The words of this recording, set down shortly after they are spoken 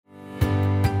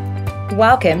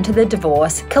Welcome to the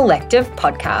Divorce Collective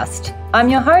podcast. I'm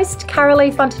your host,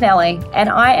 Carolee Fontanelli, and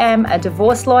I am a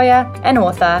divorce lawyer and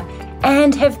author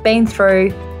and have been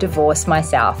through divorce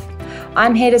myself.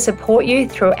 I'm here to support you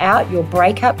throughout your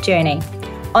breakup journey.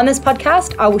 On this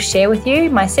podcast, I will share with you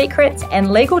my secrets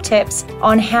and legal tips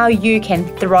on how you can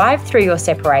thrive through your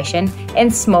separation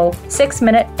in small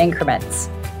 6-minute increments.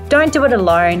 Don't do it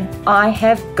alone. I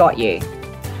have got you.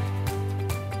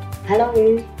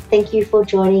 Hello. Thank you for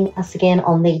joining us again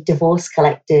on the Divorce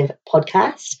Collective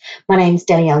podcast. My name's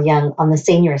Dannielle Young. I'm the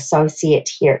Senior Associate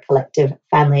here at Collective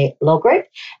Family Law Group,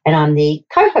 and I'm the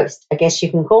co-host, I guess you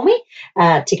can call me,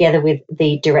 together with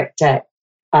the Director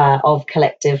of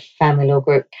Collective Family Law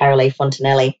Group, Carolee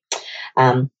Fontanelli.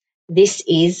 This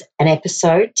is an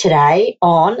episode today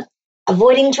on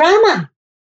avoiding drama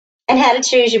and how to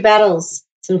choose your battles,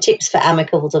 some tips for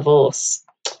amicable divorce.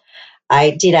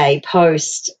 I did a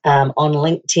post on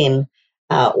LinkedIn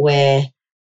where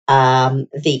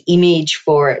the image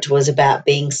for it was about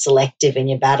being selective in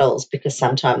your battles because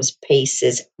sometimes peace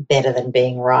is better than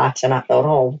being right. And I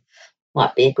thought,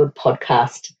 might be a good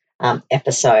podcast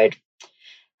episode.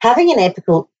 Having an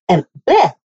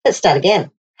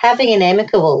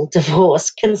amicable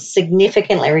divorce can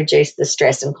significantly reduce the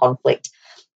stress and conflict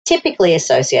typically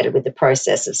associated with the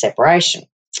process of separation.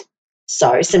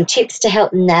 So some tips to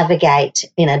help navigate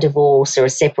in a divorce or a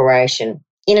separation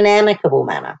in an amicable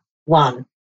manner. 1,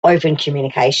 open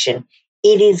communication.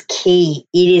 It is key.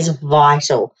 It is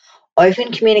vital.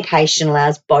 Open communication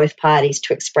allows both parties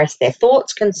to express their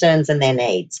thoughts, concerns, and their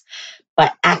needs.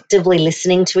 By actively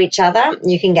listening to each other,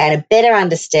 you can gain a better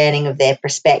understanding of their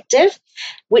perspective,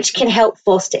 which can help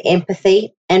foster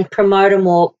empathy and promote a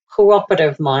more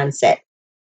cooperative mindset.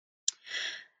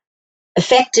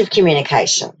 Effective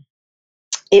communication.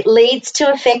 It leads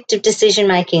to effective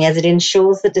decision-making as it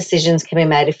ensures that decisions can be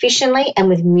made efficiently and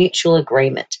with mutual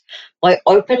agreement. By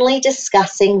openly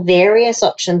discussing various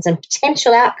options and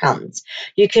potential outcomes,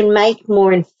 you can make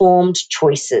more informed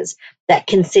choices that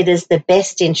considers the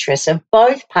best interests of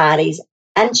both parties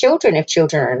and children if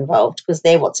children are involved, because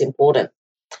they're what's important.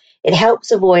 It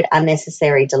helps avoid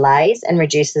unnecessary delays and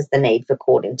reduces the need for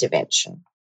court intervention.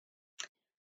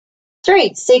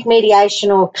 3, seek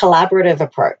mediation or collaborative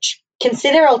approach.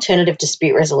 Consider alternative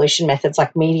dispute resolution methods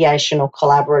like mediation or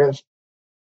collaborative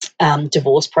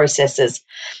divorce processes.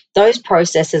 Those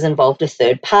processes involve a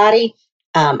third party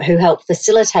who help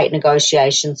facilitate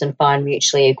negotiations and find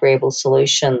mutually agreeable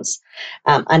solutions.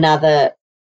 Another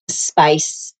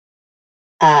space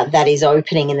that is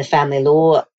opening in the family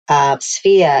law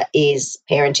sphere is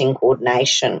parenting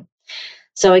coordination.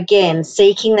 So again,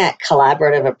 seeking that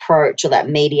collaborative approach or that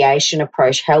mediation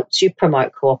approach helps you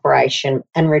promote cooperation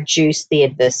and reduce the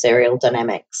adversarial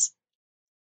dynamics.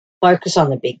 Focus on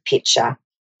the big picture.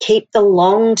 Keep the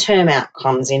long-term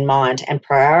outcomes in mind and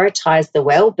prioritise the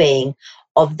well-being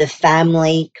of the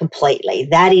family completely.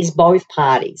 That is both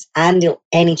parties and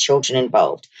any children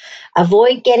involved.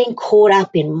 Avoid getting caught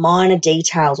up in minor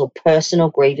details or personal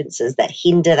grievances that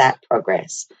hinder that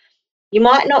progress. You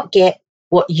might not get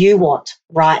what you want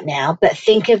right now, but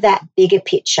think of that bigger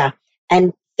picture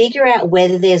and figure out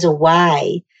whether there's a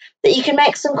way that you can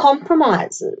make some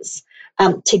compromises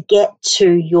to get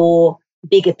to your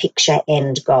bigger picture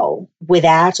end goal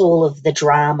without all of the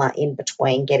drama in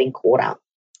between getting caught up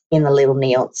in the little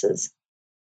nuances.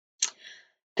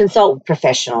 Consult with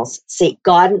professionals. Seek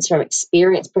guidance from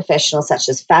experienced professionals such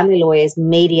as family lawyers,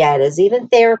 mediators, even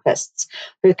therapists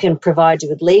who can provide you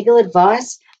with legal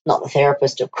advice. Not the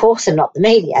therapist, of course, and not the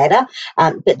mediator,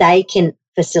 but they can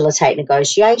facilitate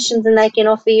negotiations and they can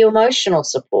offer you emotional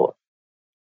support.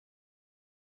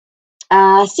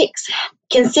 6,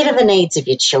 consider the needs of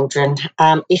your children.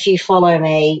 If you follow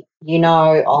me, you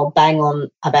know I'll bang on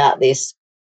about this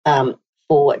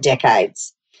for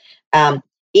decades.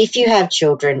 If you have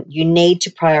children, you need to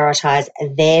prioritise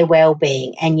their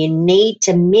well-being and you need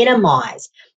to minimise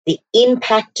the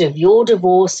impact of your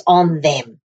divorce on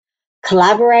them.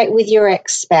 Collaborate with your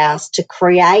ex-spouse to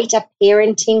create a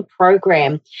parenting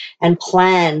program and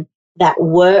plan that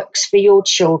works for your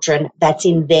children, that's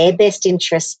in their best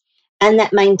interests, and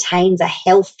that maintains a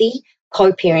healthy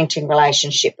co-parenting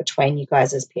relationship between you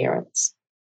guys as parents.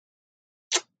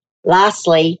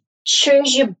 Lastly,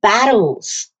 choose your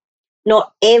battles.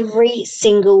 Not every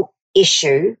single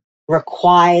issue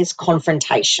requires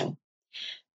confrontation.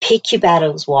 Pick your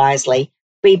battles wisely.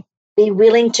 Be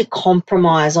willing to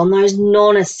compromise on those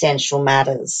non-essential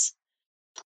matters.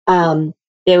 There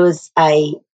was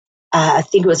I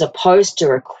think it was a post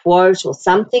or a quote or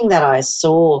something that I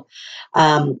saw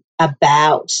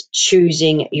about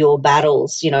choosing your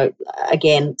battles. You know,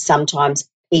 again, sometimes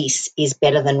peace is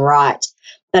better than right.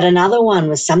 But another one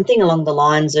was something along the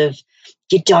lines of,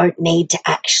 you don't need to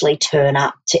actually turn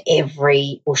up to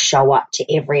every or show up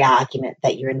to every argument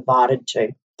that you're invited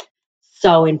to.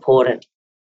 So important.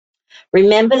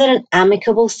 Remember that an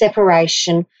amicable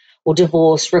separation or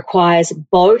divorce requires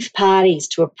both parties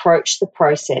to approach the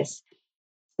process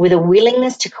with a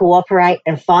willingness to cooperate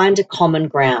and find a common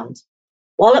ground.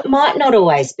 While it might not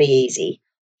always be easy,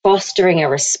 fostering a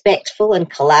respectful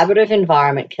and collaborative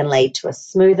environment can lead to a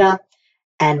smoother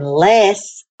and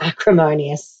less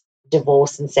acrimonious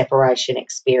divorce and separation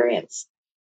experience.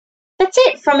 That's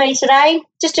it from me today.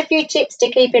 Just a few tips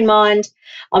to keep in mind.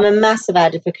 I'm a massive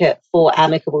advocate for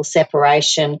amicable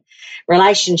separation.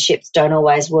 Relationships don't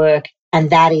always work, and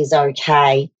that is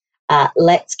okay.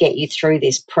 Let's get you through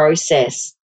this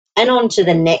process and on to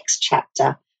the next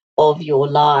chapter of your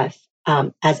life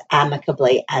as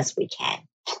amicably as we can.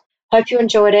 Hope you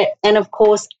enjoyed it. And of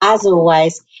course, as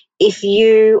always, if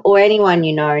you or anyone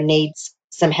you know needs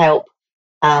some help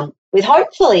with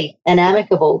hopefully an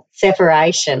amicable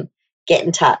separation, get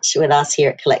in touch with us here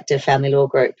at Collective Family Law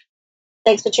Group.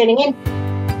 Thanks for tuning in.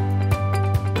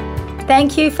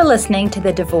 Thank you for listening to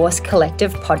the Divorce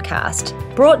Collective podcast,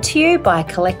 brought to you by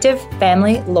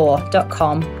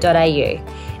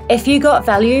collectivefamilylaw.com.au. If you got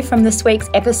value from this week's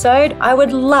episode, I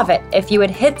would love it if you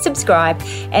would hit subscribe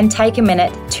and take a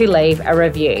minute to leave a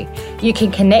review. You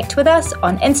can connect with us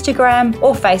on Instagram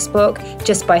or Facebook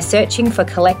just by searching for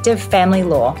Collective Family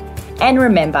Law. And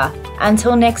remember,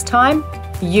 until next time,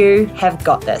 you have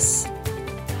got this.